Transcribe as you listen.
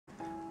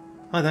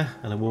Hi there,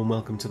 and a warm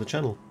welcome to the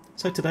channel.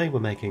 So today we're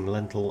making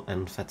lentil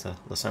and feta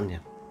lasagna.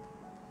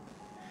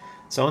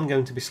 So I'm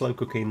going to be slow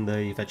cooking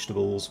the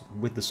vegetables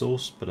with the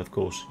sauce, but of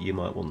course you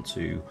might want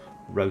to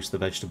roast the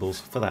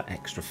vegetables for that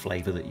extra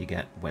flavour that you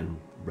get when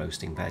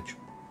roasting veg.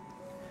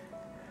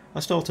 I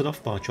started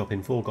off by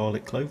chopping 4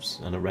 garlic cloves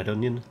and a red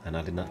onion and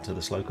adding that to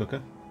the slow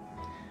cooker.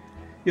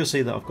 You'll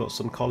see that I've got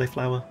some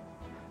cauliflower.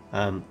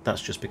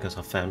 That's just because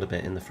I've found a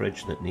bit in the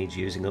fridge that needs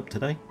using up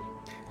today.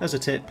 As a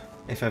tip,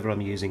 if ever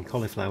I'm using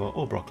cauliflower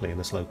or broccoli in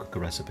a slow cooker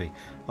recipe,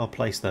 I'll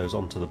place those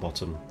onto the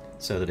bottom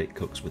so that it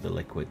cooks with the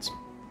liquids.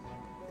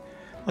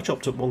 I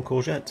chopped up 1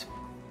 courgette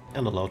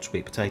and a large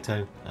sweet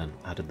potato and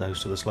added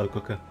those to the slow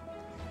cooker.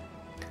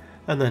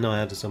 And then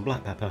I added some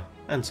black pepper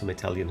and some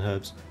Italian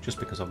herbs, just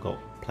because I've got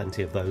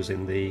plenty of those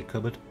in the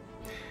cupboard.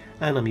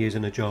 And I'm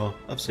using a jar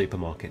of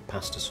supermarket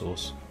pasta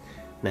sauce.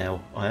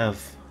 Now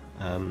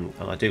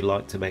I do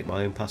like to make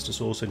my own pasta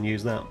sauce and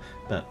use that,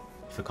 but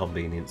for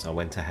convenience I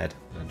went ahead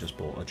and just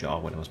bought a jar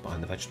when I was buying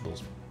the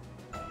vegetables.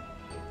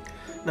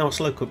 Now I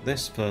slow cooked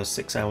this for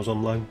 6 hours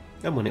on low,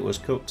 and when it was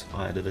cooked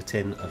I added a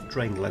tin of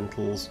drained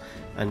lentils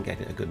and gave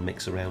it a good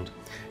mix around.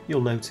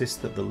 You'll notice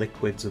that the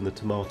liquids and the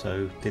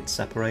tomato did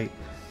separate,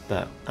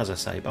 but as I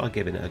say, by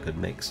giving it a good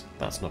mix,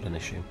 that's not an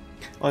issue.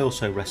 I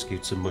also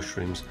rescued some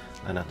mushrooms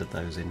and added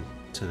those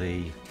into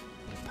the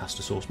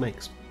pasta sauce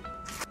mix.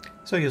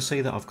 So you'll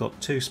see that I've got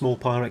 2 small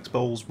Pyrex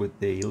bowls with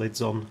the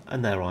lids on,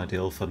 and they're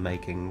ideal for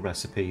making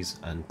recipes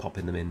and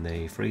popping them in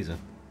the freezer.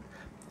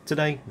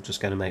 Today I'm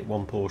just going to make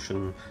 1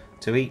 portion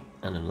to eat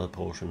and another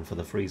portion for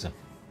the freezer.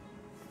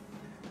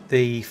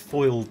 The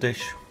foil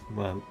dish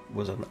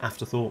was an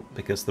afterthought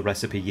because the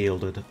recipe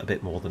yielded a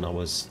bit more than I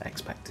was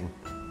expecting.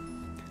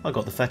 I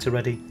got the feta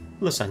ready,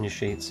 lasagna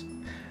sheets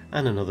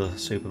and another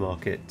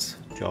supermarket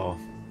jar,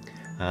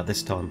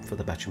 this time for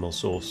the bechamel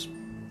sauce.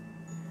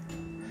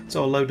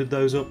 So I loaded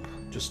those up,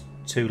 just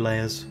 2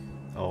 layers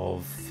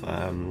of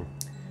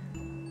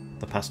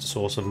the pasta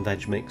sauce and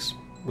veg mix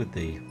with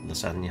the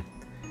lasagna,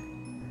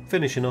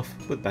 finishing off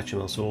with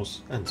bechamel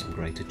sauce and some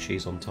grated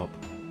cheese on top.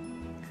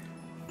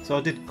 So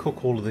I did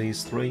cook all of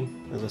these 3,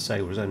 as I say,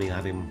 I was only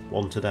having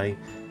 1 today.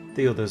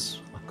 The others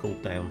I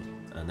cooled down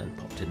and then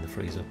popped in the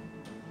freezer.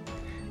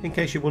 In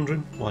case you're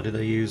wondering why did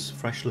I use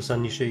fresh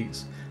lasagna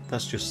sheets,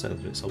 that's just so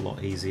that it's a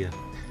lot easier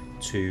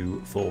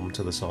to form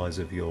to the size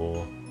of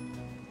your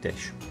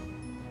dish.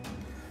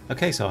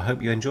 Okay, so I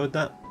hope you enjoyed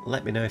that.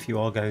 Let me know if you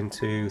are going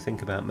to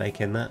think about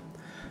making that,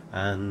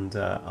 and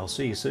I'll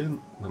see you soon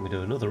when we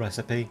do another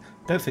recipe.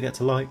 Don't forget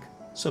to like,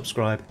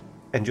 subscribe,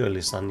 enjoy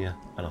lasagna,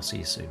 and I'll see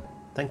you soon.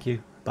 Thank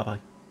you, bye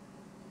bye.